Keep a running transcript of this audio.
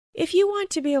If you want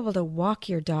to be able to walk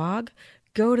your dog,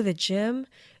 go to the gym,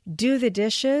 do the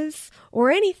dishes,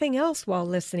 or anything else while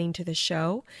listening to the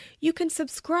show, you can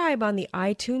subscribe on the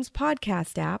iTunes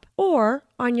podcast app or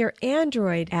on your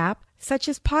Android app, such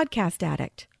as Podcast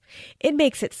Addict. It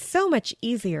makes it so much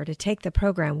easier to take the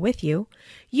program with you.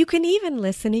 You can even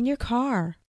listen in your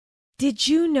car. Did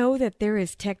you know that there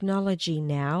is technology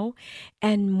now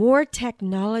and more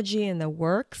technology in the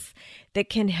works that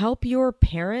can help your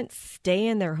parents stay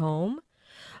in their home?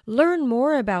 Learn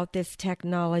more about this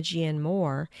technology and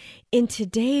more in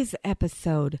today's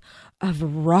episode of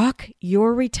Rock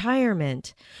Your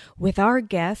Retirement with our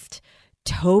guest,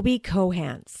 Toby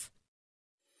Kohance.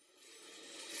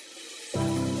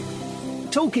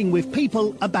 Talking with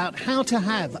people about how to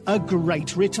have a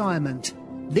great retirement.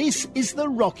 This is the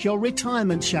Rock Your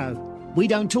Retirement Show. We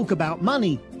don't talk about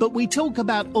money, but we talk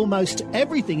about almost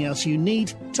everything else you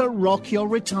need to rock your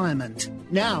retirement.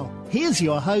 Now, here's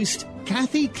your host,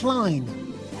 Kathy Klein.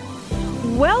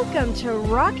 Welcome to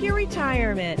Rock Your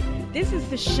Retirement. This is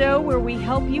the show where we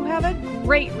help you have a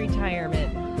great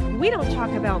retirement. We don't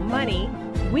talk about money.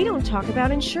 We don't talk about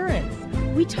insurance.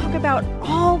 We talk about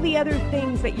all the other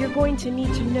things that you're going to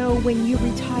need to know when you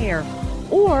retire.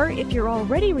 Or if you're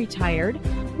already retired,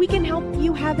 we can help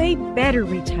you have a better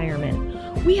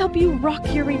retirement. We help you rock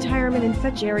your retirement in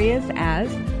such areas as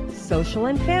social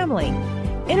and family,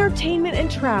 entertainment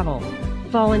and travel,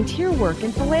 volunteer work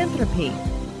and philanthropy,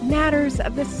 matters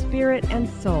of the spirit and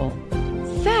soul,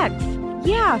 sex.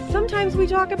 Yeah, sometimes we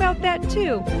talk about that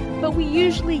too, but we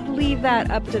usually leave that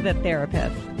up to the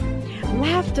therapist.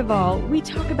 Last of all, we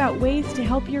talk about ways to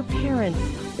help your parents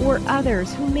or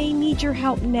others who may need your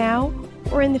help now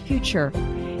or in the future.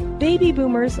 Baby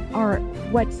boomers are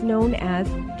what's known as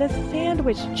the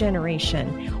sandwich generation.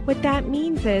 What that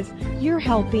means is you're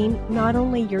helping not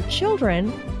only your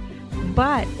children,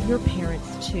 but your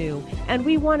parents too. And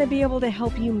we want to be able to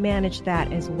help you manage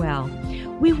that as well.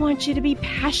 We want you to be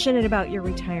passionate about your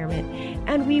retirement,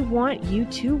 and we want you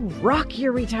to rock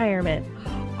your retirement.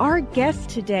 Our guest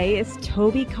today is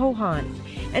Toby Kohance.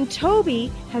 And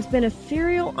Toby has been a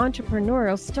serial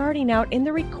entrepreneur starting out in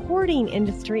the recording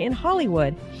industry in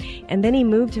Hollywood. And then he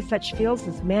moved to such fields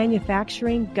as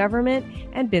manufacturing, government,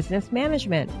 and business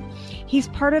management. He's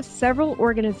part of several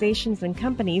organizations and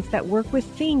companies that work with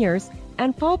seniors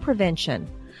and fall prevention.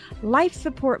 Life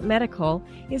Support Medical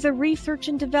is a research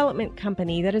and development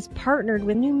company that is partnered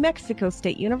with New Mexico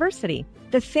State University.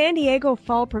 The San Diego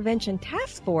Fall Prevention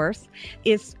Task Force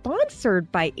is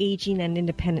sponsored by Aging and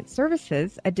Independent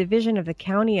Services, a division of the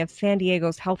County of San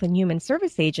Diego's Health and Human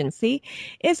Service Agency,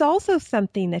 is also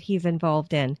something that he's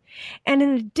involved in. And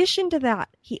in addition to that,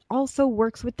 he also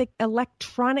works with the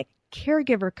Electronic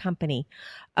Caregiver Company,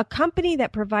 a company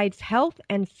that provides health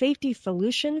and safety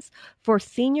solutions for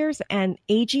seniors and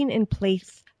aging in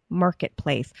place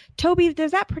marketplace. Toby,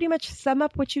 does that pretty much sum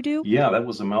up what you do? Yeah, that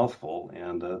was a mouthful,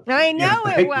 and I know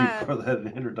it was. Thank you for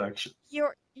that introduction.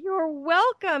 You're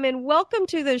welcome, and welcome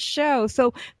to the show.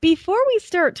 So before we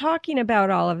start talking about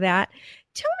all of that,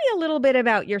 tell me a little bit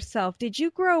about yourself. Did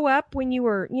you grow up when you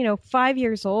were, 5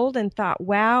 years old and thought,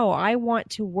 wow, I want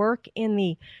to work in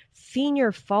the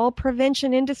senior fall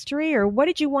prevention industry, or what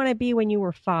did you want to be when you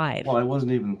were 5? Well, I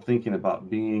wasn't even thinking about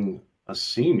being a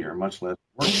senior, much less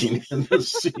working in the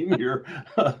senior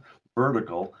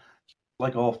vertical.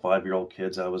 Like all 5-year-old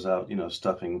kids, I was out,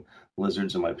 stuffing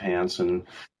lizards in my pants and,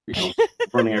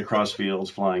 running across fields,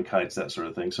 flying kites, that sort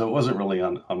of thing. So it wasn't really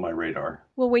on my radar.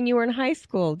 Well, when you were in high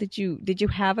school, did you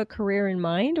have a career in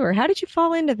mind, or how did you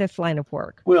fall into this line of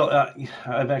work? Well,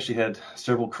 I've actually had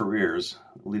several careers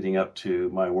leading up to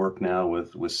my work now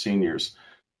with seniors,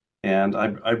 and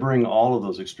I bring all of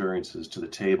those experiences to the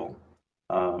table.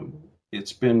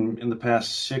 It's been in the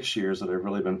past 6 years that I've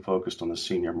really been focused on the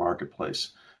senior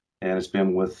marketplace, and it's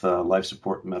been with Life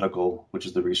Support Medical, which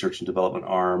is the research and development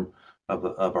arm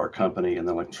of our company, and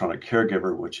the Electronic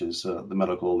Caregiver, which is the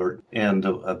medical alert end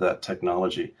of that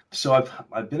technology. So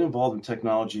I've been involved in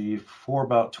technology for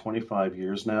about 25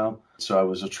 years now. So I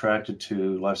was attracted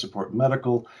to Life Support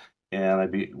Medical, and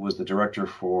I was the director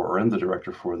am the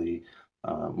director for the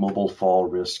Mobile Fall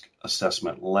Risk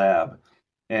Assessment Lab.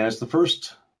 And it's the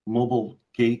first mobile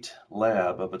gate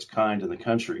lab of its kind in the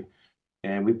country.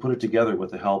 And we put it together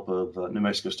with the help of New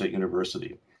Mexico State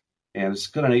University. And it's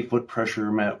got an 8-foot pressure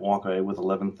mat walkway with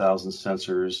 11,000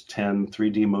 sensors, 10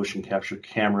 3D motion capture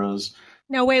cameras.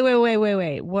 No, wait.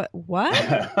 What?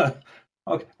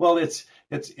 Okay. Well, it's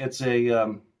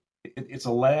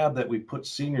a lab that we put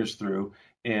seniors through,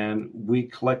 and we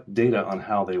collect data on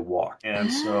how they walk.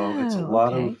 And so it's a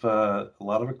lot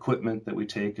of equipment that we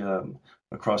take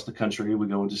across the country. We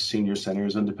go into senior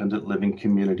centers, independent living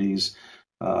communities,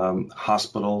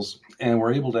 hospitals, and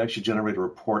we're able to actually generate a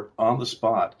report on the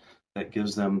spot that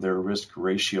gives them their risk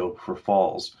ratio for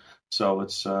falls. So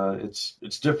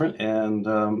it's different, and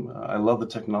I love the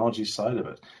technology side of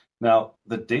it. Now,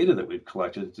 the data that we've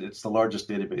collected, it's the largest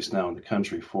database now in the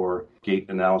country for gait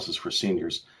analysis for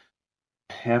seniors.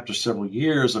 After several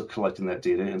years of collecting that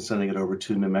data and sending it over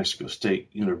to New Mexico State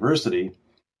University,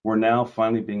 we're now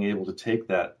finally being able to take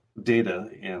that data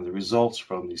and the results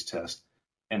from these tests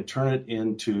and turn it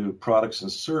into products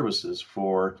and services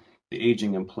for the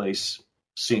aging in place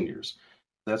seniors.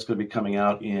 That's going to be coming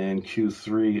out in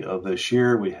Q3 of this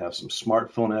year. We have some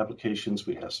smartphone applications,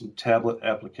 we have some tablet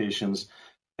applications,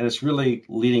 and it's really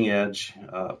leading edge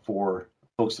for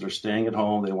folks that are staying at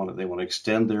home. They want to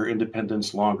extend their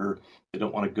independence longer. They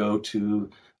don't want to go to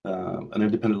an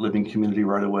independent living community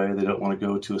right away. They don't want to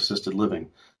go to assisted living.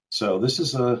 So this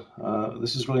is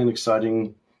really an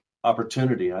exciting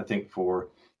opportunity, I think, for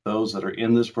those that are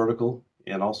in this vertical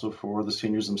and also for the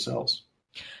seniors themselves.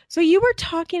 So you were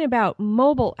talking about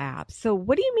mobile apps. So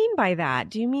what do you mean by that?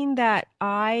 Do you mean that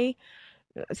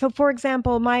so for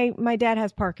example, my dad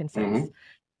has Parkinson's. Mm-hmm.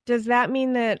 Does that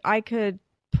mean that I could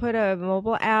put a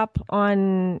mobile app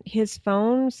on his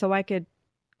phone so I could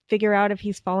figure out if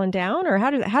he's fallen down, or how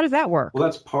does that work? Well,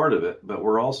 that's part of it, but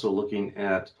we're also looking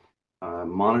at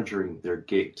monitoring their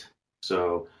gait.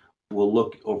 So we'll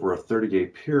look over a 30-day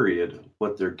period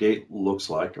what their gait looks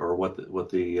like, or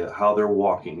how they're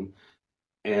walking,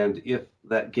 and if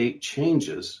that gait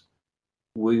changes,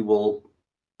 we will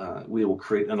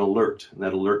create an alert, and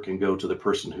that alert can go to the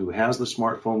person who has the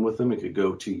smartphone with them. It could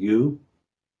go to you,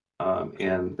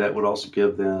 and that would also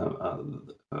give them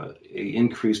an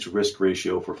increased risk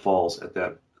ratio for falls at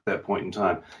that point in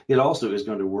time. It also is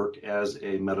going to work as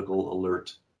a medical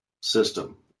alert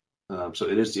system. So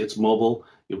it's mobile.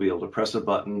 You'll be able to press a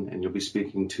button, and you'll be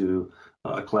speaking to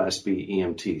a Class B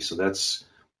EMT. So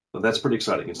that's pretty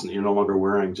exciting. You're no longer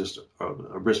wearing just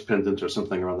a wrist pendant or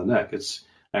something around the neck. It's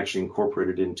actually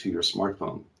incorporated into your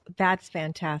smartphone. That's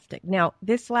fantastic. Now,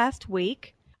 this last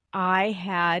week, I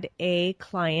had a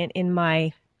client in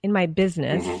my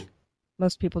business. Mm-hmm.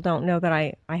 Most people don't know that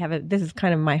I have this is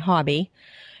kind of my hobby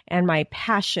and my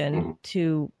passion mm-hmm.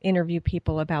 to interview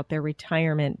people about their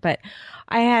retirement. But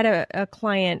I had a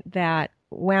client that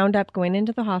wound up going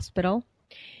into the hospital.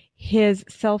 His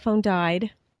cell phone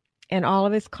died, and all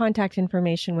of his contact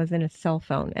information was in his cell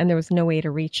phone, and there was no way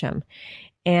to reach him.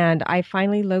 And I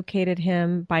finally located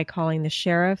him by calling the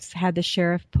sheriffs, had the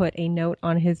sheriff put a note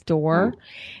on his door,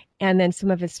 and then some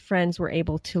of his friends were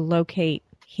able to locate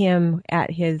him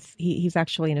at he's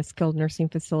actually in a skilled nursing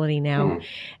facility now,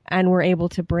 and were able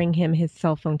to bring him his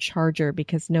cell phone charger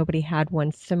because nobody had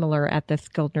one similar at the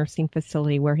skilled nursing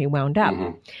facility where he wound up.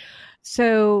 Mm-hmm.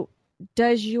 So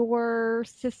does your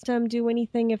system do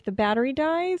anything if the battery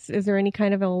dies? Is there any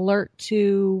kind of alert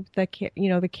to the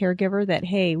caregiver that,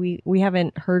 hey, we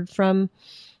haven't heard from,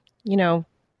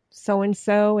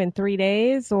 so-and-so in 3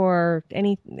 days, or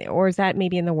is that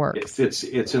maybe in the works? It's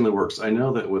in the works. I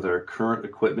know that with our current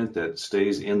equipment that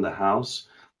stays in the house,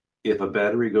 if a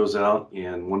battery goes out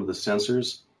in one of the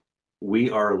sensors, we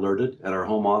are alerted at our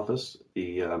home office.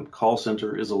 The call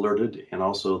center is alerted, and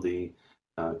also the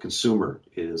consumer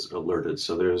is alerted.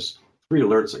 So there's 3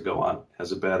 alerts that go on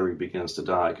as a battery begins to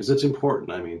die, because it's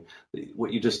important. I mean,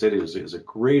 what you just stated is a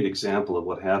great example of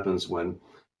what happens when,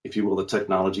 if you will, the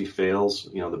technology fails.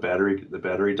 The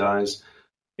battery dies,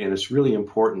 and it's really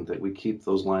important that we keep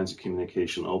those lines of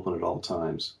communication open at all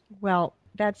times. Well,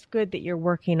 that's good that you're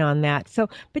working on that. So,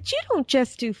 but you don't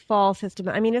just do fall system.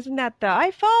 I mean, isn't that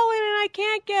I've fallen and I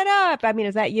can't get up? I mean,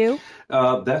 is that you?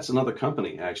 That's another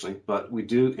company, actually. But we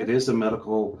do. It is a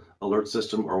medical alert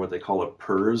system, or what they call a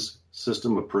PERS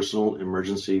system, a personal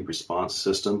emergency response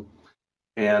system.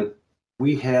 And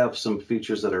we have some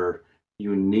features that are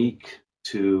unique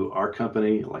to our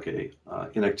company, like a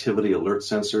inactivity alert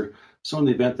sensor. So in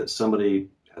the event that somebody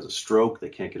has a stroke, they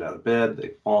can't get out of bed,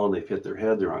 they've fallen, they've hit their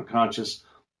head, they're unconscious,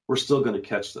 we're still going to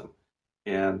catch them.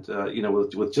 And,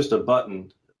 with just a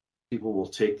button, people will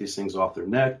take these things off their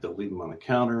neck, they'll leave them on the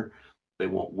counter, they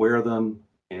won't wear them,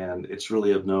 and it's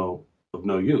really of no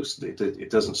use. It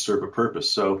doesn't serve a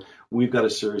purpose. So we've got a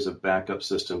series of backup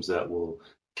systems that will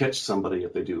catch somebody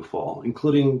if they do fall,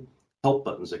 including help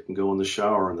buttons that can go in the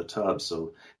shower or in the tub.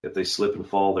 So if they slip and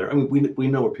fall there, I mean, we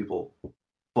know where people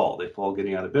fall. They fall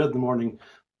getting out of bed in the morning,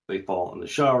 they fall in the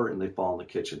shower, and they fall in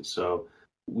the kitchen. So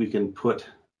we can put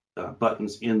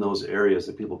buttons in those areas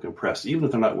that people can press, even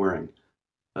if they're not wearing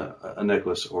a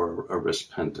necklace or a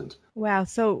wrist pendant. Wow.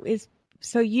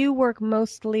 So you work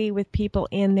mostly with people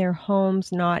in their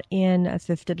homes, not in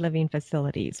assisted living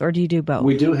facilities, or do you do We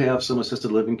both? do have some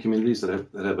assisted living communities that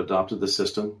have adopted the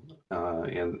system,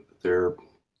 and they're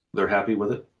happy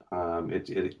with it.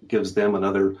 It gives them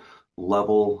another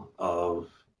level of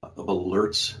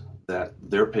alerts that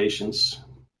their patients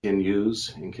can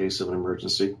use in case of an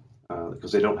emergency,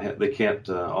 because they can't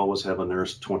always have a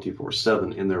nurse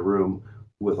 24/7 in their room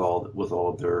with all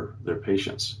of their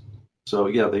patients. So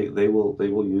yeah, they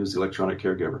will use the electronic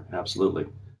caregiver, absolutely.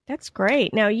 That's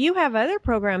great. Now you have other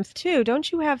programs too. Don't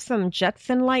you have some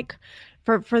Jetson-like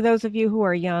for those of you who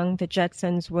are young, the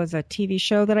Jetsons was a TV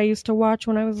show that I used to watch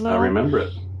when I was I little. remember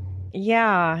it.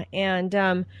 Yeah, and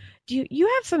do you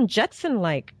have some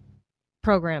Jetson-like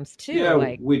programs too? Yeah,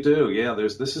 Like, we do. Yeah,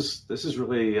 this is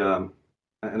really an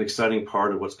exciting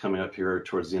part of what's coming up here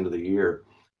towards the end of the year.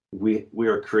 We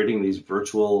are creating these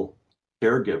virtual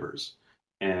caregivers,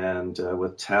 and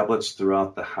with tablets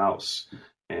throughout the house,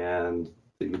 and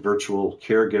the virtual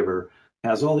caregiver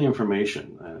has all the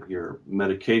information, your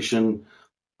medication,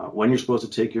 when you're supposed to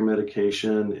take your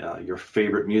medication, your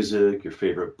favorite music, your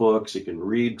favorite books. It can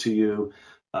read to you.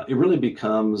 It really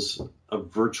becomes a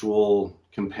virtual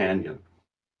companion.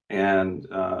 And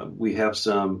we have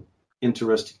some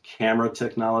interesting camera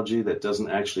technology that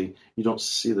doesn't actually, you don't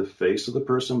see the face of the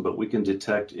person, but we can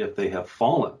detect if they have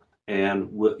fallen. And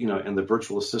and the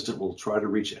virtual assistant will try to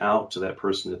reach out to that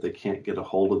person if they can't get a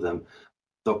hold of them.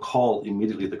 They'll call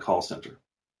immediately the call center.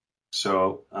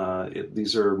 So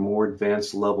these are more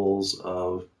advanced levels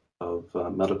of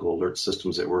medical alert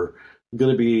systems that we're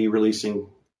going to be releasing.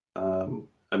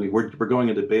 I mean, we're going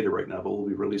into beta right now, but we'll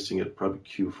be releasing it probably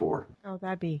Q4. oh,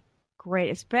 that'd be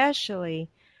great, especially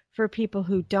for people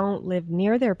who don't live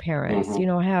near their parents.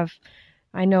 Hmm.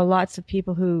 I know lots of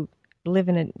people who live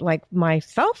in it, like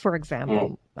myself, for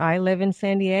example. I live in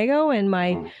San Diego, and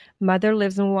my Mm-hmm. mother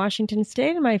lives in Washington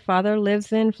State, and my father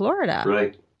lives in Florida.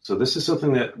 Right. So this is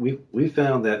something that we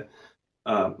found that,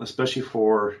 especially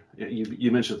for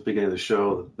you mentioned at the beginning of the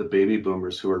show, the baby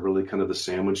boomers who are really kind of the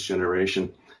sandwich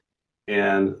generation,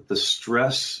 and the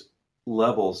stress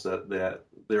levels that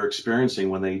they're experiencing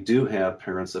when they do have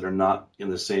parents that are not in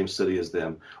the same city as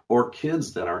them, or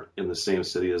kids that aren't in the same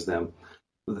city as them.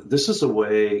 This is a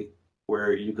way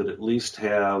where you could at least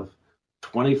have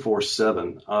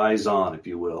 24/7 eyes on, if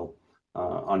you will,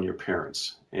 on your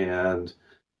parents. And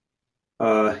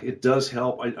it does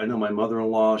help. I know my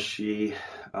mother-in-law,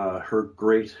 her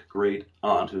great great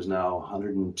aunt, who's now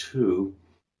 102,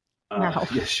 Wow.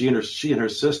 yeah, she and her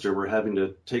sister were having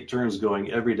to take turns going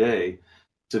every day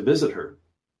to visit her,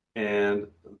 and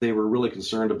they were really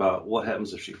concerned about what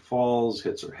happens if she falls,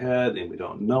 hits her head, and we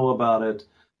don't know about it.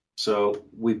 So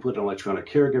we put an electronic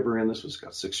caregiver in. This was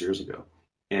about 6 years ago.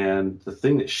 And the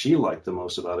thing that she liked the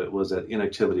most about it was that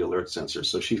inactivity alert sensor.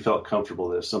 So she felt comfortable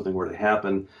that if something were to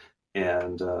happen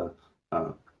and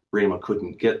Rima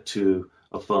couldn't get to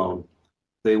a phone,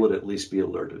 they would at least be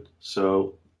alerted.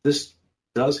 So this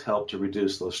does help to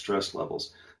reduce those stress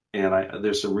levels. And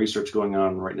there's some research going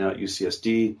on right now at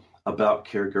UCSD about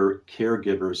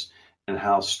caregivers and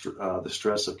how the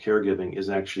stress of caregiving is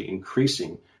actually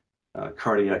increasing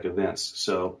cardiac events.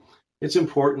 So it's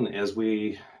important as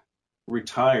we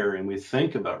retire and we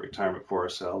think about retirement for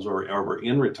ourselves, or we're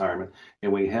in retirement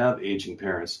and we have aging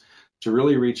parents, to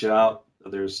really reach out.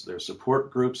 There's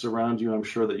support groups around you, I'm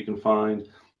sure, that you can find.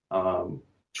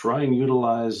 Try and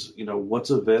utilize what's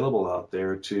available out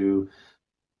there to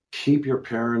keep your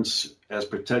parents as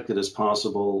protected as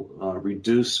possible,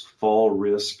 reduce fall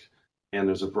risk. And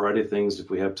there's a variety of things, if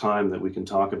we have time, that we can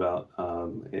talk about,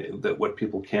 that what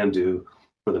people can do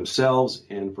for themselves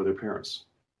and for their parents.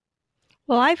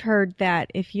 Well, I've heard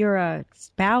that if you're a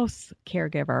spouse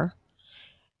caregiver,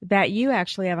 that you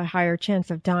actually have a higher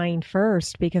chance of dying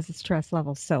first because the stress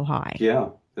level's so high. Yeah,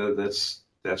 that's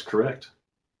correct.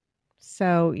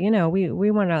 So,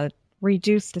 we want to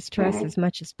reduce the stress Hmm. as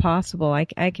much as possible.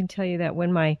 I can tell you that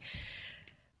when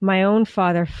my own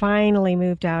father finally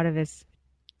moved out of his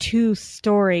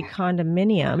 2-story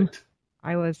condominium,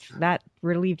 Right. that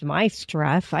relieved my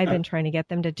stress. I've been trying to get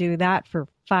them to do that for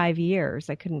 5 years.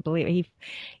 I couldn't believe it.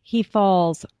 He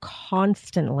falls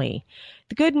constantly.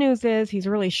 The good news is he's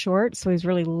really short, so he's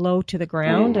really low to the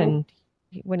ground. Hmm. And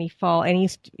when he fall, and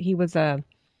he was I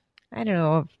don't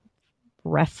know, a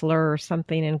wrestler or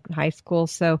something in high school,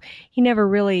 so he never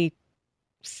really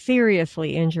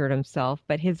seriously injured himself,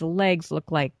 but his legs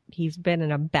look like he's been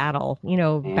in a battle,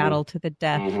 battle to the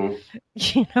death. Hmm.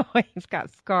 He's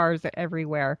got scars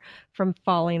everywhere from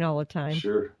falling all the time.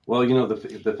 Sure. Well,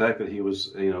 the fact that he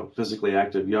was, physically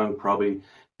active young probably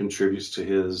contributes to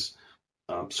his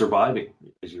surviving,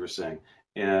 as you were saying.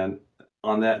 And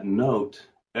on that note,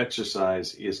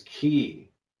 exercise is key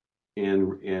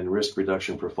in risk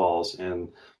reduction for falls. And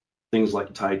things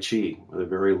like Tai Chi, a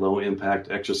very low impact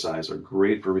exercise, are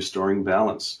great for restoring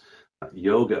balance.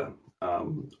 Yoga,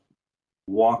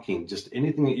 walking, just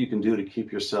anything that you can do to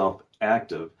keep yourself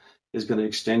active is going to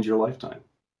extend your lifetime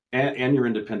and your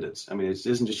independence. I mean, it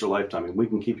isn't just your lifetime. I mean, we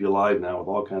can keep you alive now with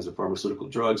all kinds of pharmaceutical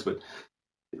drugs, but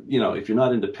if you're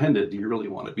not independent, do you really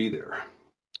want to be there?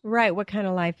 Right. What kind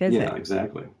of life is it? Yeah,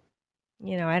 exactly.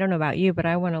 I don't know about you, but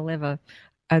I want to live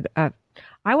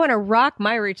I want to rock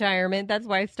my retirement. That's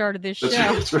why I started this show.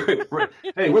 That's right.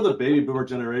 Hey, we're the baby boomer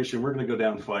generation. We're going to go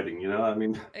down fighting, I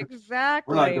mean,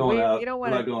 exactly. We're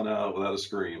not going out without a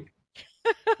scream.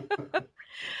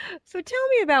 So tell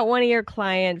me about one of your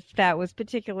clients that was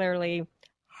particularly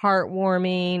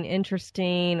heartwarming,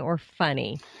 interesting, or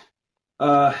funny.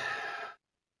 Funny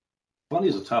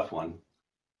is a tough one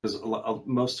because a lot of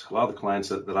the clients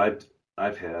that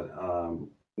I've had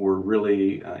were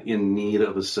really in need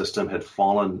of a system, had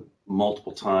fallen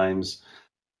multiple times.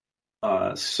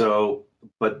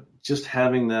 But just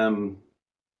having them,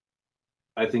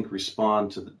 I think,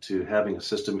 respond to having a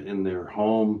system in their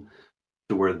home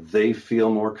to where they feel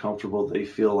more comfortable. They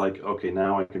feel like, okay,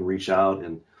 now I can reach out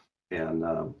and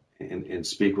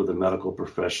speak with a medical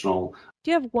professional.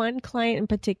 Do you have one client in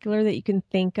particular that you can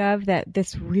think of that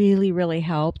this really, really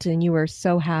helped and you were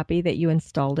so happy that you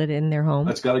installed it in their home?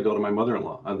 That's got to go to my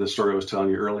mother-in-law. The story I was telling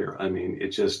you earlier. I mean,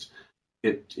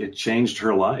 it changed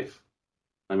her life.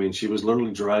 I mean, she was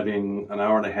literally driving an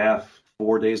hour and a half,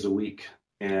 4 days a week.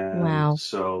 And wow.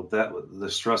 So the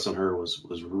stress on her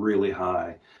was really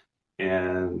high.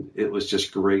 And it was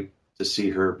just great to see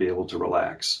her be able to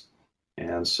relax.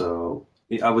 And so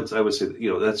I would say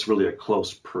that, that's really a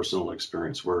close personal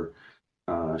experience where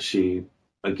she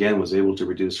again was able to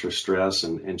reduce her stress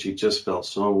and she just felt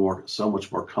so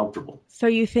much more comfortable. So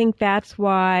you think that's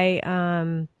why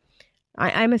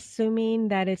I'm assuming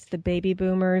that it's the baby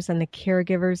boomers and the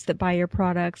caregivers that buy your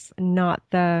products, not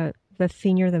the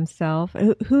senior themselves.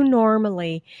 Who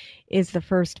normally is the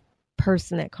first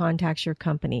person that contacts your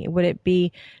company? Would it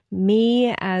be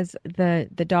me as the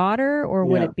daughter, or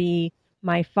would it be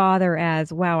my father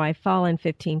as, wow, I've fallen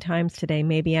 15 times today,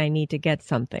 maybe I need to get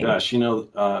something? Gosh,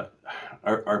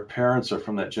 our parents are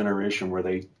from that generation where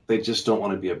they just don't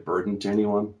want to be a burden to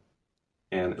anyone,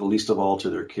 and least of all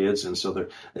to their kids. And so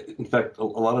in fact, a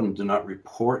lot of them do not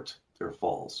report their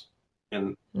falls.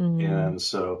 And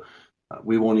so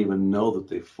we won't even know that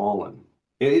they've fallen.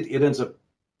 It ends up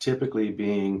typically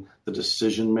being the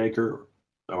decision maker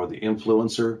or the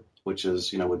influencer, which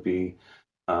is, would be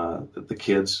the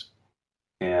kids.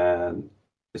 And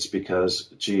it's because,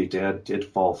 gee, Dad did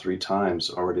fall 3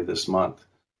 times already this month.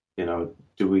 Do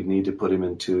we need to put him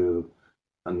into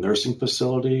a nursing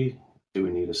facility? Do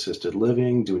we need assisted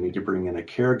living? Do we need to bring in a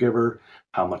caregiver?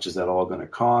 How much is that all going to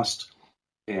cost?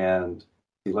 And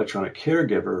the electronic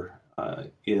caregiver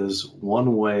is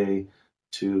one way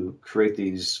to create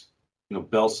these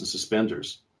belts and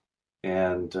suspenders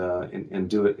and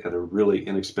do it at a really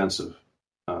inexpensive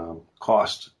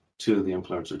cost to the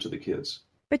influencer, to the kids.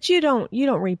 But you don't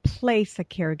replace a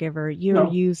caregiver.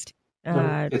 You're used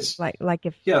like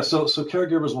if So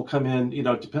caregivers will come in.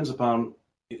 It depends upon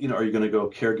are you going to go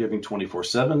caregiving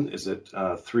 24/7? Is it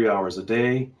 3 hours a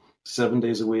day, 7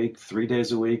 days a week, 3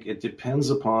 days a week? It depends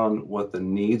upon what the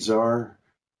needs are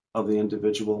of the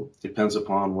individual. It depends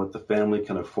upon what the family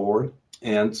can afford.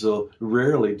 And so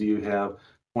rarely do you have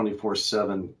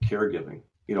 24/7 caregiving,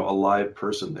 a live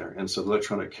person there. And so the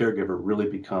electronic caregiver really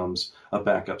becomes a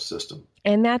backup system.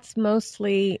 And that's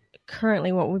mostly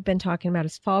currently what we've been talking about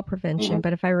is fall prevention. Mm-hmm.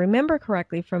 But if I remember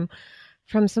correctly from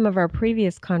some of our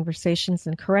previous conversations,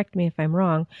 and correct me if I'm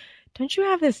wrong, don't you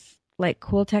have this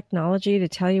cool technology to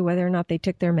tell you whether or not they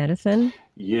took their medicine?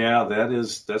 Yeah,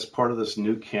 that's part of this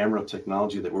new camera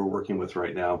technology that we're working with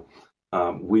right now.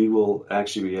 We will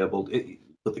actually be able to,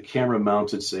 with the camera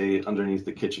mounted, say, underneath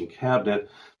the kitchen cabinet,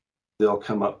 they'll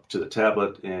come up to the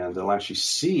tablet and they'll actually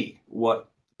see what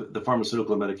the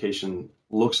pharmaceutical medication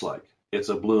looks like. It's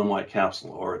a blue and white capsule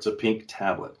or it's a pink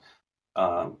tablet.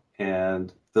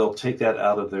 And they'll take that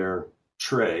out of their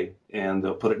tray and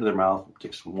they'll put it in their mouth,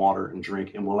 take some water and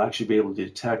drink, and we'll actually be able to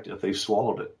detect if they've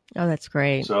swallowed it. Oh, that's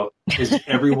great. So is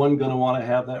everyone going to want to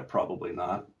have that? Probably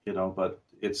not, but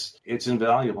it's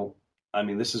invaluable. I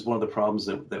mean, this is one of the problems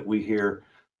that we hear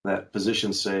that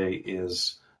physicians say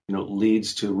is,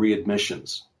 leads to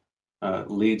readmissions,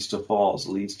 leads to falls,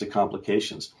 leads to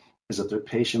complications, is that their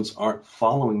patients aren't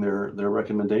following their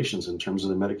recommendations in terms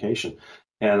of the medication.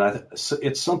 And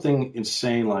it's something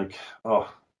insane like,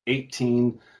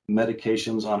 18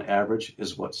 medications on average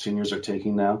is what seniors are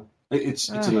taking now. It's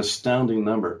an astounding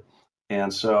number.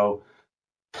 And so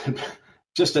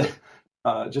just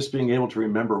being able to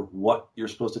remember what you're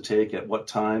supposed to take at what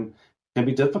time can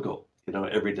be difficult,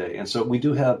 every day. And so we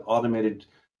do have automated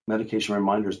medication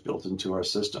reminders built into our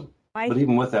system. But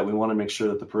even with that, we want to make sure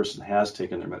that the person has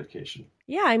taken their medication.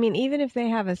 Yeah, I mean, even if they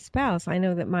have a spouse, I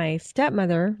know that my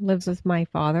stepmother lives with my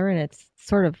father, and it's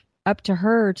sort of up to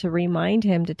her to remind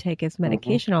him to take his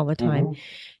medication all the time.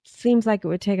 Seems like it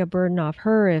would take a burden off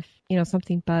her if,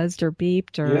 something buzzed or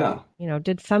beeped or,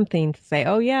 did something to say,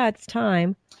 oh, yeah, it's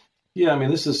time. Yeah, I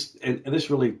mean, this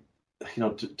really,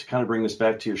 to kind of bring this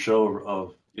back to your show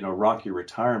of, Rock Your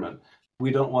Retirement,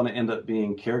 we don't want to end up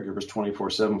being caregivers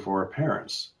 24/7 for our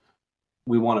parents.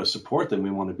 We want to support them.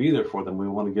 We want to be there for them. We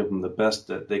want to give them the best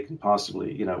that they can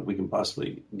possibly, we can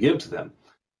possibly give to them.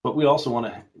 But we also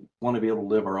want to be able to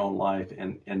live our own life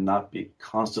and not be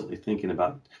constantly thinking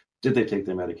about, did they take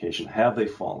their medication? Have they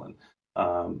fallen?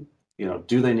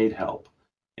 Do they need help?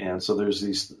 And so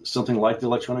there's something like the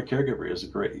electronic caregiver is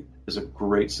a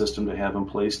great system to have in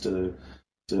place to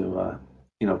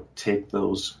take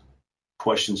those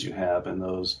questions you have and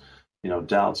those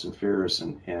doubts and fears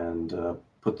and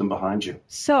put them behind you.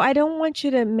 So I don't want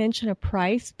you to mention a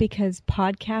price because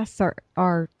podcasts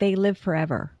are they live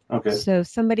forever. Okay. So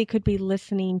somebody could be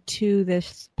listening to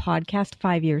this podcast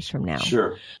 5 years from now.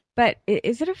 Sure. But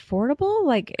is it affordable?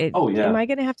 Oh, yeah. Am I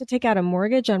going to have to take out a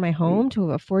mortgage on my home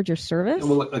to afford your service?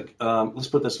 Well, let's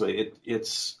put it this way.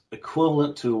 It's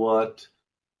equivalent to what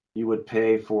you would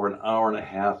pay for an hour and a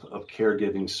half of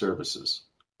caregiving services,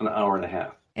 an hour and a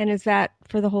half. And is that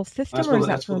for the whole system, or is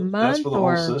that for a month? That's for the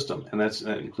whole system, and that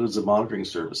includes the monitoring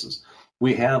services.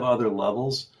 We have other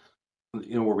levels,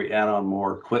 where we add on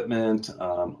more equipment,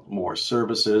 more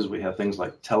services. We have things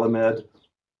like telemed,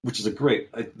 which is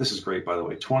this is great, by the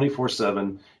way.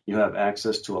 24/7, you have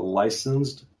access to a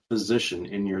licensed physician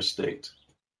in your state.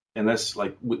 And that's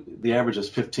the average is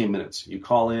 15 minutes. You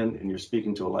call in and you're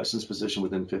speaking to a licensed physician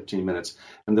within 15 minutes,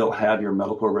 and they'll have your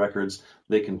medical records.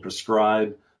 They can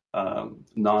prescribe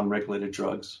non-regulated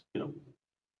drugs,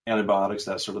 antibiotics,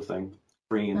 that sort of thing,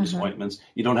 creams, ointments.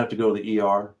 You don't have to go to the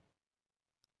ER.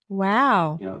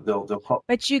 Wow. They'll call.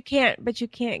 But you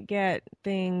can't get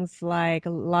things like, a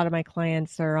lot of my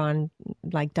clients are on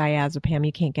like diazepam.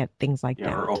 You can't get things like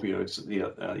that. Or opioids.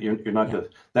 You're not going to.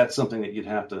 That's something that you'd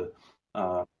have to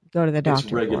go to the doctor.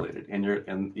 It's regulated,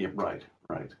 right.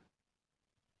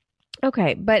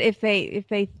 Okay, but if they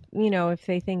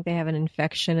think they have an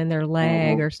infection in their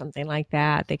leg or something like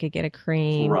that, they could get a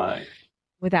cream, right,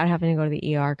 without having to go to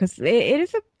the ER, because it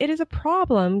is a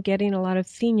problem getting a lot of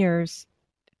seniors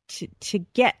to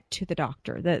get to the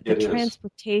doctor. The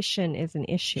transportation is an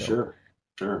issue.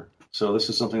 Sure. So this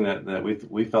is something that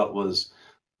we felt was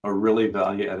a really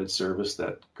value added service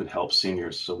that could help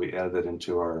seniors. So we added that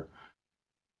into our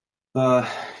to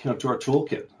our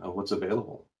toolkit of what's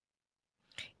available.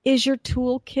 Is your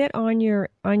toolkit on your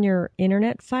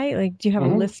internet site? Like, do you have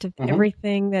a list of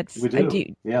everything that's? We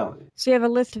do. Yeah. So you have a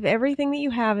list of everything that you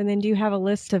have, and then do you have a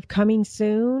list of coming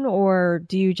soon, or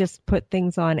do you just put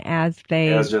things on as they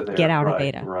get out of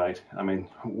beta? Right. I mean,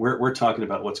 we're talking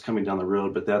about what's coming down the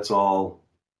road, but that's all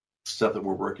stuff that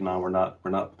we're working on. We're not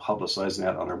publicizing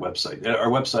that on our website. Our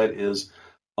website is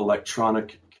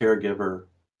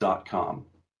electroniccaregiver.com.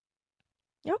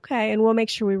 Okay, and we'll make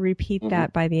sure we repeat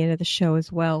that by the end of the show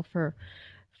as well for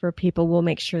people. We'll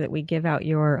make sure that we give out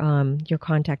your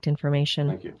contact information.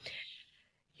 Thank you.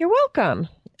 You're welcome.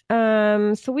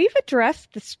 So we've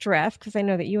addressed the stress, because I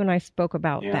know that you and I spoke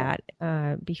about that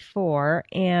before.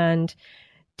 And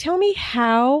tell me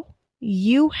how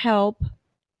you help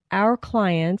our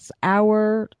clients,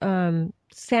 our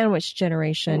sandwich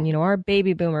generation, our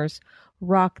baby boomers,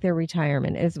 rock their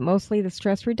retirement. Is it mostly the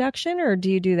stress reduction, or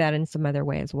do you do that in some other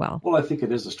way as well? Well, I think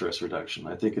it is the stress reduction.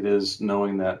 I think it is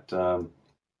knowing that,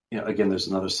 again, there's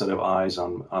another set of eyes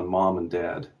on mom and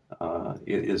dad.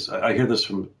 It is. I hear this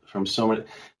from so many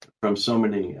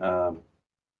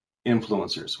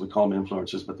influencers. We call them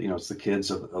influencers, but it's the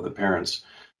kids of the parents,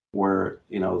 where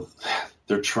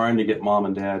they're trying to get mom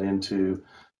and dad into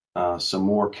some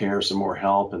more care, some more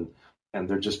help, and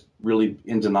they're just really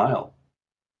in denial.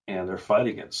 And they're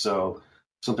fighting it. So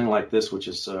something like this, which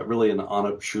is really an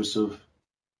unobtrusive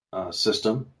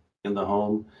system in the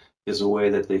home, is a way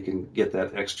that they can get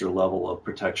that extra level of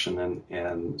protection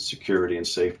and security and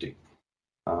safety.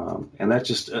 And that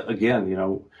just, again,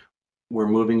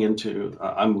 I'm moving into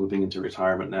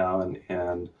retirement now,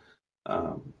 and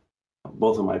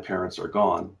both of my parents are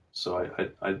gone. So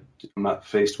I'm not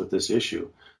faced with this issue,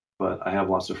 but I have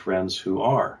lots of friends who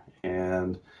are.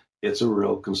 And it's a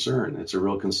real concern. It's a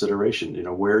real consideration.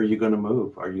 Where are you going to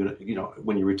move? Are you going to,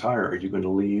 when you retire, are you going to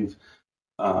leave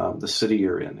the city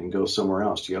you're in and go somewhere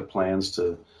else? Do you have plans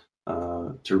to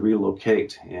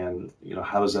relocate? And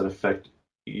how does that affect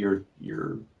your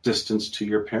distance to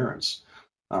your parents?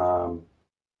 Are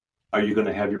you going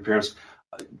to have your parents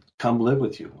come live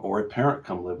with you, or a parent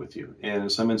come live with you? And in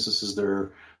some instances,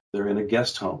 they're in a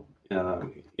guest home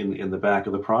in the back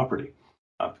of the property.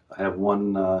 I have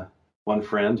one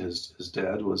friend. His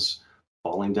dad was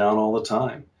falling down all the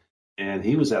time, and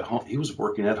he was at home. He was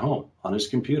working at home on his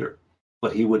computer,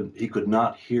 but he could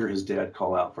not hear his dad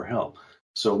call out for help.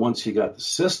 So once he got the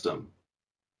system,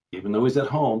 even though he's at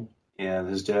home and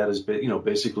his dad is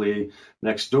basically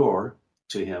next door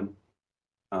to him,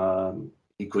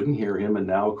 he couldn't hear him. And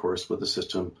now, of course, with the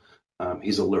system,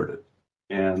 he's alerted.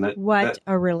 And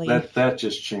a relief. That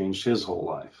just changed his whole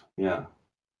life. Yeah.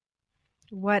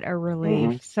 What a relief.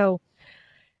 Mm-hmm. So,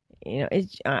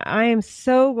 I am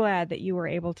so glad that you were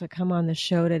able to come on the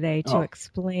show today to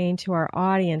explain to our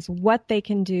audience what they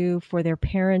can do for their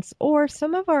parents, or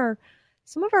some of our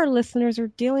listeners are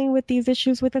dealing with these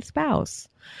issues with a spouse.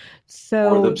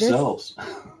 So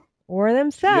or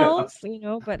themselves.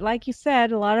 Yeah. But like you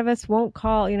said, a lot of us won't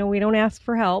call, we don't ask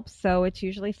for help. So it's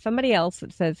usually somebody else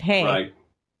that says, hey, right.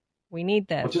 We need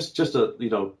this. Well, just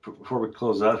before we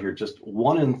close out here, just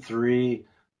 1 in 3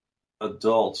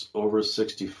 adults over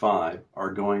 65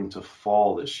 are going to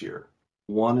fall this year.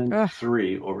 1 in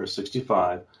 3 over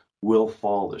 65 will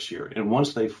fall this year. And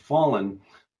once they've fallen,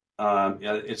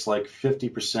 it's like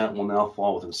 50% will now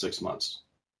fall within 6 months.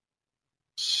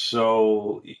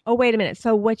 So. Oh, wait a minute.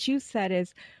 So what you said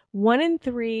is 1 in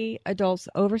 3 adults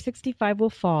over 65 will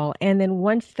fall. And then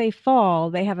once they fall,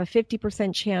 they have a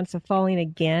 50% chance of falling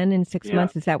again in 6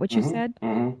 months. Is that what you said?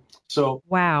 Mm-hmm. So.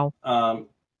 Wow.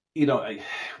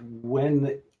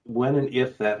 When and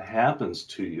if that happens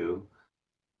to you,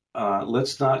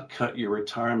 let's not cut your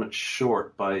retirement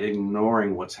short by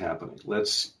ignoring what's happening.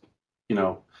 Let's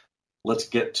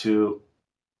get to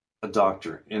a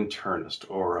doctor, internist,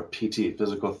 or a PT,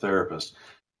 physical therapist,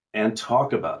 and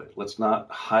talk about it. Let's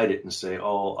not hide it and say,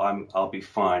 "Oh, I'll be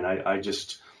fine. I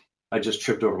just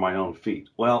tripped over my own feet."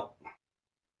 Well,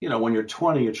 when you're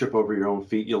 20, you trip over your own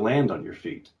feet, you land on your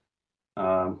feet.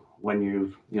 When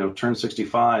you turn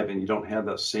 65 and you don't have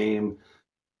that same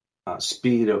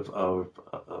speed of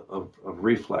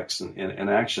reflex and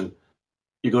action,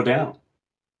 you go down.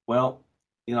 Well,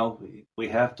 we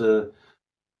have to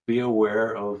be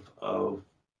aware of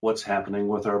what's happening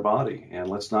with our body, and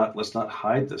let's not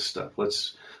hide this stuff.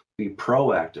 Let's be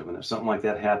proactive, and if something like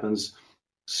that happens,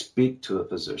 speak to a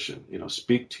physician.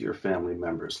 Speak to your family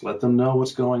members. Let them know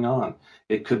what's going on.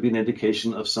 It could be an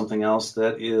indication of something else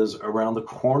that is around the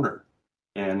corner.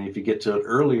 And if you get to it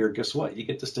earlier, guess what? You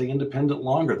get to stay independent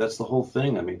longer. That's the whole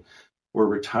thing. I mean, we're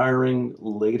retiring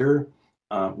later.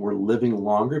 We're living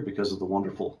longer because of the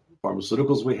wonderful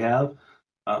pharmaceuticals we have.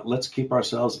 Let's keep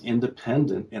ourselves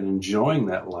independent and enjoying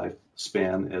that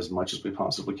lifespan as much as we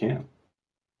possibly can.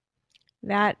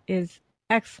 That is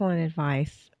excellent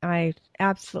advice. I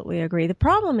absolutely agree. The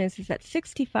problem is that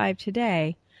 65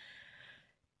 today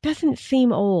doesn't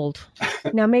seem old.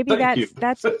 Now maybe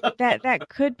that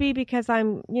could be because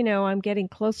I'm getting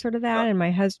closer to that, and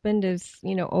my husband is,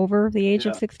 over the age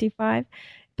of 65,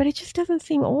 but it just doesn't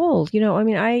seem old.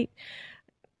 I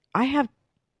have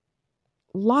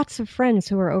lots of friends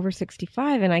who are over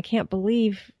 65, and I can't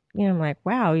believe, I'm like,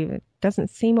 wow, it doesn't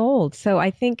seem old. So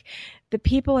I think the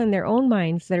people in their own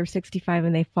minds that are 65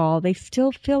 and they fall, they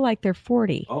still feel like they're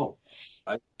 40. Oh,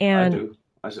 I do.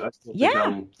 I still think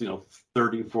I'm,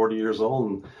 30, 40 years old,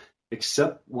 and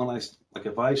except when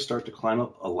if I start to climb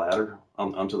up a ladder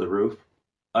onto the roof,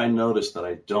 I notice that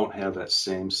I don't have that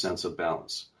same sense of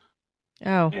balance.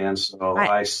 Oh. And so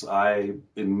I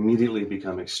immediately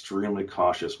become extremely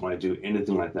cautious when I do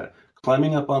anything like that.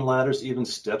 Climbing up on ladders, even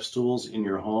step stools in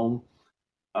your home,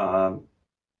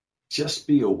 just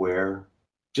be aware,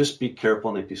 just be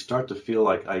careful. And if you start to feel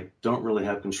like I don't really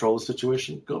have control of the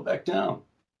situation, go back down.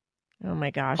 Oh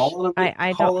my gosh. Call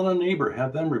in a neighbor,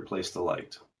 have them replace the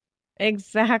light.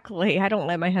 Exactly. I don't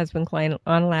let my husband climb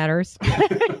on ladders.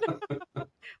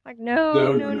 Like, no,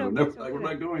 we're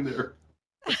not going there.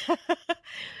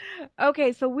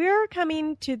 Okay, so we're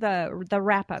coming to the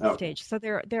wrap-up stage. So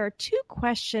there are 2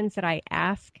 questions that I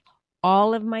ask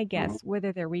all of my guests,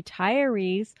 whether they're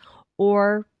retirees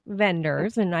or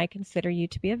vendors, and I consider you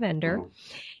to be a vendor.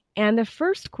 And the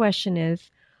first question is,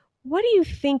 what do you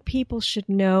think people should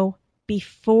know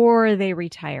before they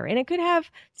retire? And it could have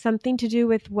something to do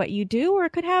with what you do, or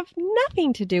it could have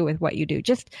nothing to do with what you do.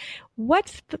 Just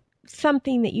what's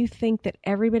something that you think that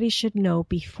everybody should know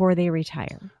before they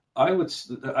retire? There's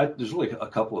really a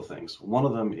couple of things. One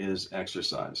of them is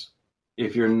exercise.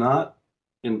 If you're not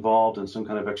involved in some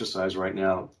kind of exercise right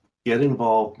now, get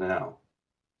involved now,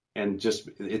 and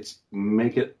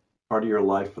make it part of your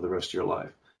life for the rest of your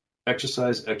life.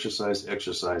 Exercise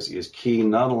is key,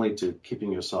 not only to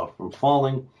keeping yourself from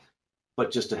falling,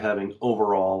 but just to having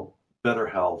overall better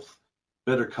health,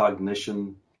 better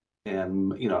cognition,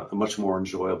 and a much more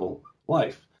enjoyable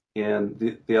life.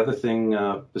 And the other thing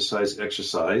besides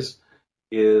exercise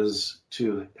is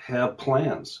to have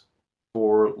plans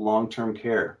for long-term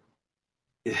care.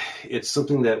 It's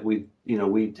something that we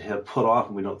have put off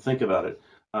and we don't think about it.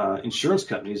 Insurance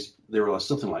companies, there were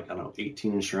something like,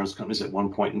 18 insurance companies at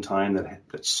one point in time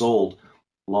that sold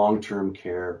long-term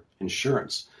care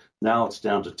insurance. Now it's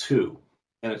down to 2,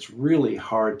 and it's really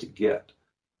hard to get.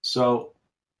 So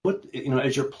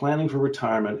as you're planning for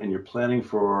retirement and you're planning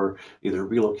for either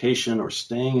relocation or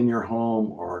staying in your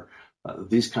home or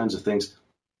these kinds of things,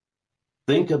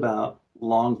 think about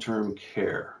long-term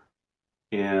care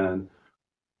and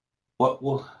what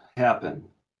will happen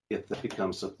if that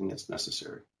becomes something that's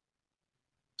necessary.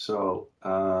 So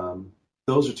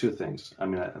those are 2 things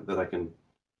that I can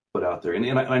put out there.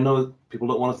 And I know people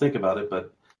don't want to think about it,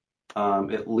 but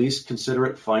at least consider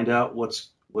it. Find out what's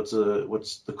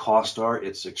the cost are.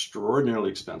 It's extraordinarily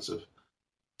expensive.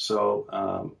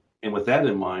 So and with that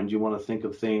in mind, you want to think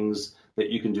of things that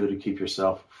you can do to keep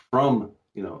yourself from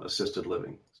assisted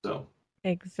living. So.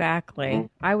 Exactly.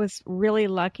 Mm-hmm. I was really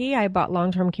lucky. I bought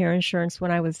long-term care insurance when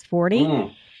I was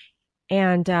 40.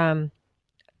 And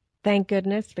thank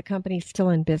goodness the company's still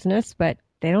in business, but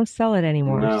they don't sell it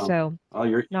anymore. No. So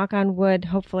knock on wood,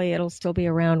 hopefully it'll still be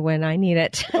around when I need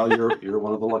it. Well, you're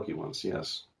one of the lucky ones,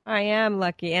 yes. I am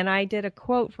lucky. And I did a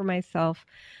quote for myself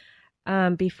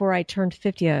before I turned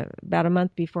 50, about a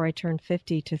month before I turned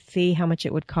 50, to see how much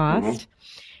it would cost.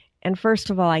 Mm-hmm. And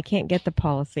first of all, I can't get the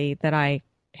policy that I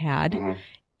had. Mm-hmm.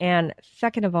 And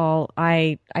second of all,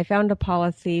 I found a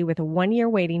policy with a 1-year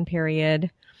waiting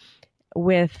period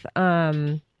with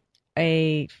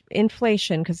a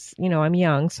inflation, because I'm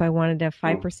young, so I wanted a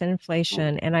 5%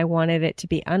 inflation, and I wanted it to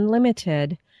be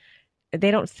unlimited. They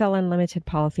don't sell unlimited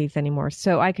policies anymore,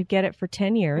 so I could get it for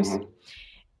 10 years. Mm-hmm.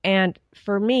 And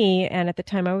for me, and at the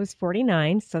time I was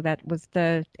 49, so that was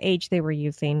the age they were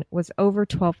using, was over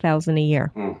 $12,000 a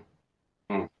year.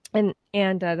 Mm-hmm.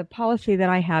 And the policy that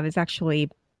I have is actually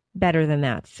better than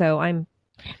that. So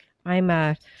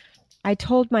I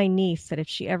told my niece that if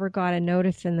she ever got a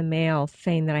notice in the mail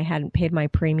saying that I hadn't paid my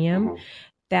premium, mm-hmm.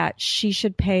 that she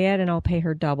should pay it, and I'll pay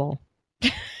her double.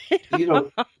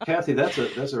 Kathy, that's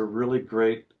a really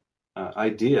great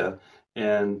idea.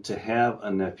 And to have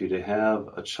a nephew, to have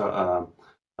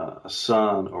a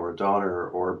son or a daughter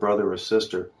or a brother or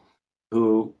sister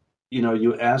who,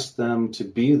 you ask them to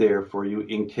be there for you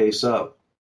in case of,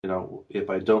 if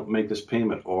I don't make this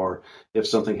payment, or if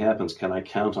something happens, can I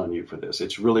count on you for this?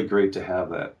 It's really great to have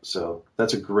that. So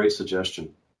that's a great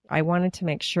suggestion. I wanted to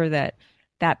make sure that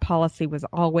policy was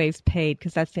always paid,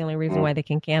 because that's the only reason why they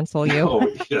can cancel you. Oh,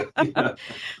 yeah.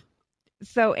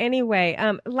 So anyway,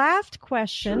 last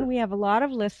question. Sure. We have a lot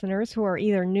of listeners who are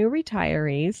either new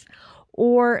retirees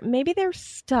or maybe they're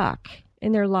stuck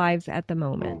in their lives at the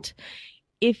moment.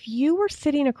 If you were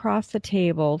sitting across the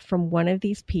table from one of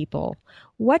these people,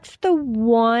 what's the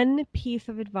one piece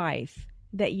of advice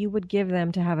that you would give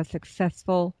them to have a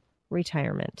successful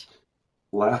retirement?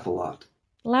 Laugh a lot.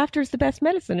 Laughter is the best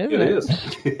medicine, isn't it? It is.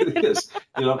 It is.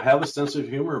 Have a sense of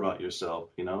humor about yourself,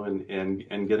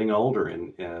 and getting older,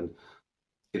 and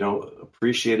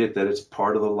appreciate it, that it's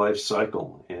part of the life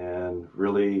cycle. And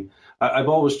really, I've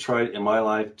always tried in my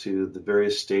life, to the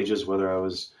various stages, whether I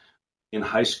was in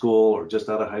high school or just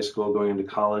out of high school going into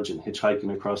college and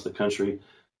hitchhiking across the country,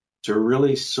 to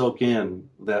really soak in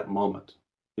that moment,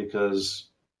 because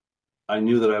I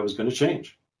knew that I was going to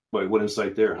change. Boy, what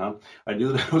insight there, huh? I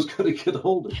knew that I was going to get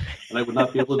older and I would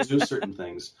not be able to do certain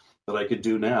things that I could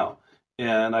do now.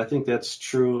 And I think that's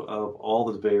true of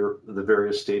all the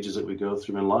various stages that we go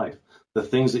through in life. The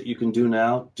things that you can do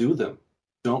now, do them.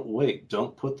 Don't wait.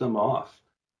 Don't put them off.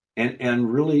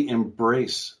 And really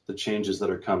embrace the changes that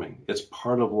are coming. It's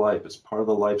part of life. It's part of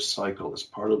the life cycle. It's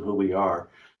part of who we are.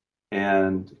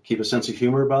 And keep a sense of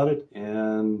humor about it,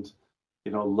 and,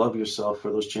 love yourself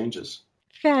for those changes.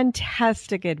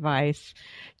 Fantastic advice.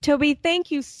 Toby,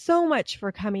 thank you so much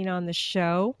for coming on the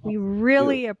show. We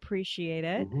really appreciate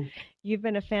it. Mm-hmm. You've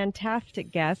been a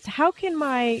fantastic guest. How can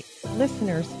my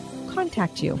listeners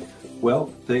contact you?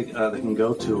 Well, they can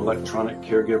go to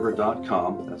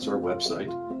electroniccaregiver.com. That's our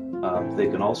website. They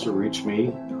can also reach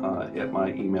me at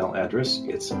my email address.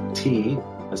 It's T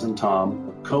as in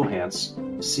Tom, Cohantz,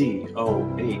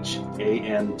 COHANTZ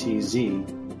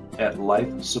at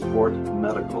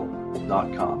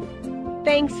lifesupportmedical.com.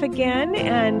 Thanks again,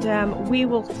 and we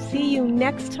will see you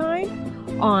next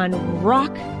time on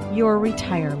Rock Your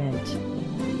Retirement.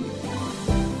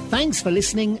 Thanks for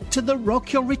listening to the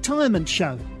Rock Your Retirement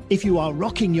Show. If you are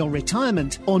rocking your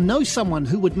retirement or know someone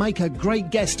who would make a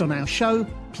great guest on our show,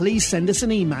 please send us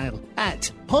an email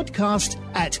at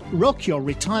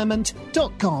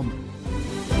podcast@rockyourretirement.com.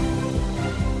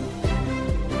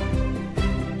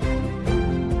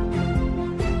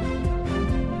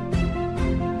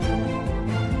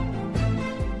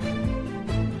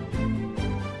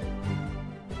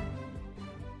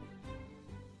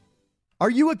 Are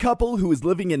you a couple who is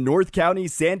living in North County,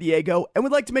 San Diego, and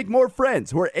would like to make more friends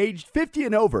who are aged 50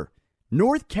 and over?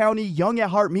 North County Young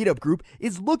at Heart Meetup Group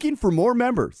is looking for more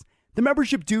members. The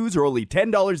membership dues are only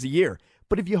 $10 a year,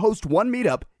 but if you host one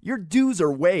meetup, your dues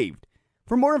are waived.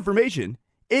 For more information,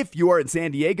 if you are in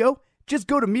San Diego, just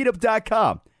go to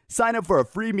meetup.com, sign up for a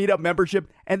free meetup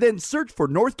membership, and then search for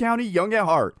North County Young at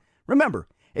Heart. Remember,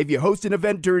 if you host an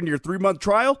event during your 3-month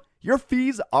trial, your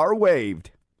fees are waived.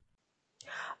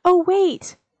 Oh,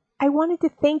 wait! I wanted to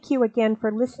thank you again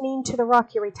for listening to the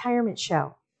Rock Your Retirement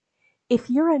Show. If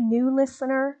you're a new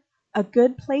listener, a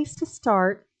good place to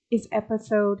start is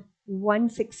episode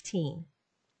 116.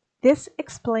 This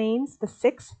explains the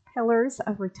 6 pillars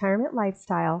of retirement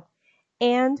lifestyle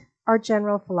and our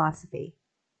general philosophy.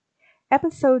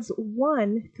 Episodes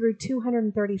 1 through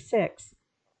 236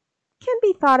 can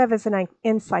be thought of as an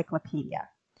encyclopedia.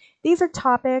 These are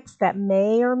topics that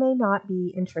may or may not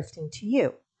be interesting to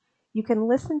you. You can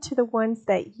listen to the ones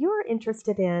that you're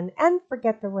interested in and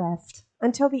forget the rest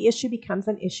until the issue becomes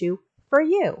an issue for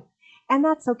you. And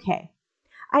that's okay.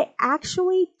 I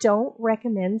actually don't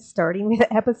recommend starting with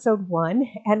episode 1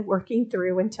 and working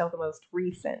through until the most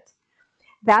recent.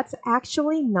 That's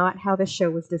actually not how the show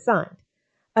was designed.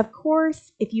 Of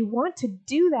course, if you want to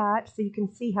do that so you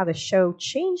can see how the show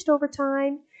changed over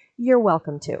time, you're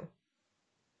welcome to.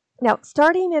 Now,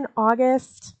 starting in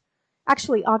August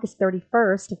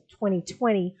 31st of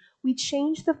 2020, we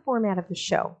changed the format of the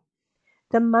show.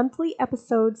 The monthly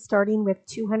episodes, starting with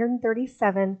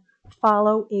 237,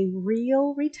 follow a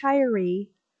real retiree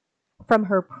from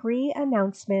her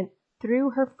pre-announcement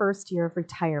through her first year of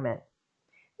retirement.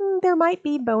 There might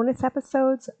be bonus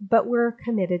episodes, but we're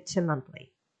committed to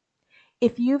monthly.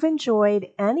 If you've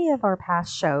enjoyed any of our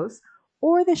past shows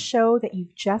or the show that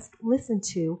you've just listened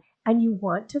to and you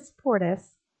want to support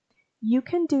us, you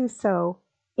can do so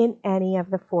in any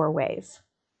of the 4 ways.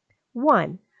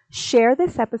 1. Share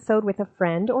this episode with a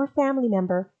friend or family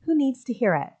member who needs to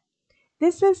hear it.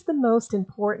 This is the most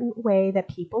important way that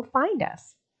people find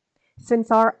us. Since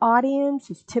our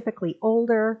audience is typically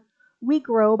older, we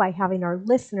grow by having our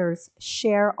listeners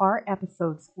share our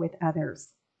episodes with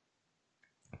others.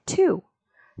 2.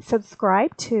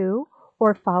 Subscribe to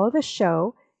or follow the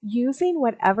show using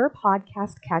whatever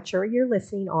podcast catcher you're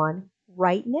listening on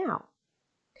right now.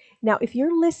 Now, if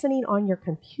you're listening on your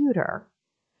computer,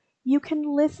 you can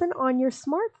listen on your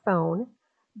smartphone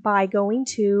by going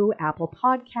to Apple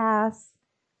Podcasts,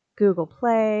 Google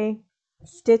Play,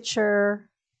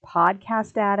 Stitcher,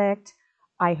 Podcast Addict,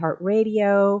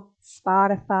 iHeartRadio,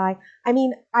 Spotify.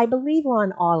 I believe we're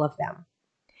on all of them.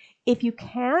 If you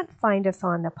can't find us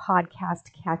on the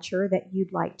podcast catcher that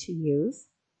you'd like to use,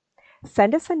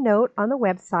 send us a note on the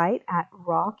website at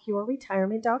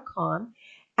rockyourretirement.com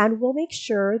and we'll make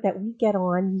sure that we get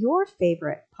on your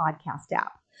favorite podcast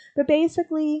app. But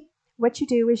basically, what you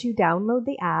do is you download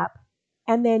the app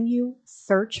and then you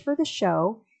search for the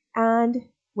show, and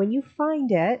when you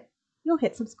find it, you'll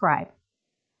hit subscribe.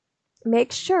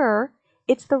 Make sure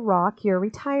it's the Rock Your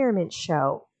Retirement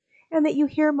Show and that you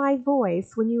hear my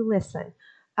voice when you listen.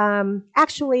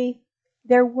 Actually,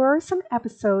 there were some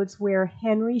episodes where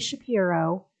Henry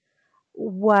Shapiro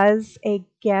was a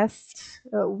guest.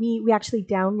 We actually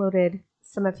downloaded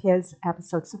some of his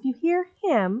episodes. So if you hear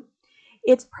him,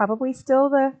 it's probably still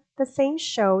the same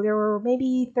show. There were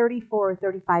maybe 34 or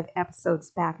 35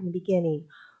 episodes back in the beginning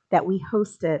that we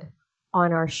hosted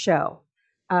on our show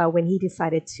when he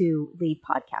decided to leave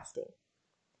podcasting.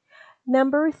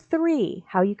 Number 3,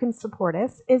 how you can support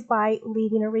us is by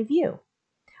leaving a review.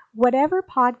 Whatever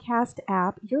podcast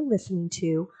app you're listening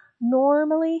to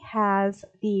normally has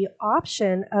the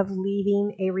option of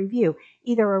leaving a review,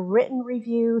 either a written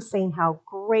review saying how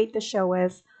great the show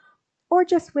is, or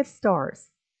just with stars.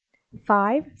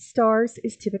 5 stars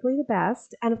is typically the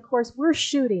best, and of course we're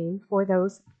shooting for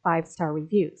those 5-star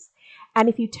reviews. And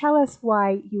if you tell us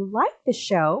why you like the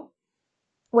show,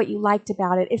 what you liked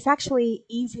about it, it's actually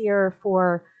easier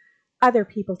for other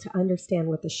people to understand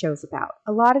what the show's about.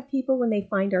 A lot of people, when they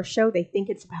find our show, they think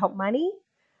it's about money.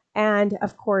 And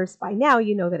of course, by now,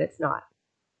 you know that it's not.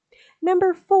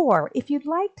 Number 4, if you'd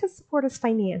like to support us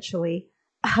financially,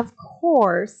 of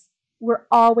course, we're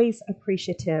always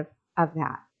appreciative of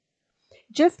that.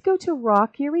 Just go to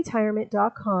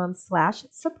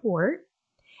rockyourretirement.com/support,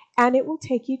 and it will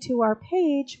take you to our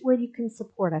page where you can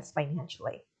support us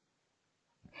financially.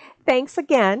 Thanks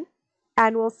again,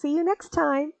 and we'll see you next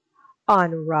time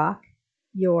on Rock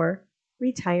Your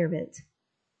Retirement.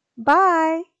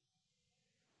 Bye.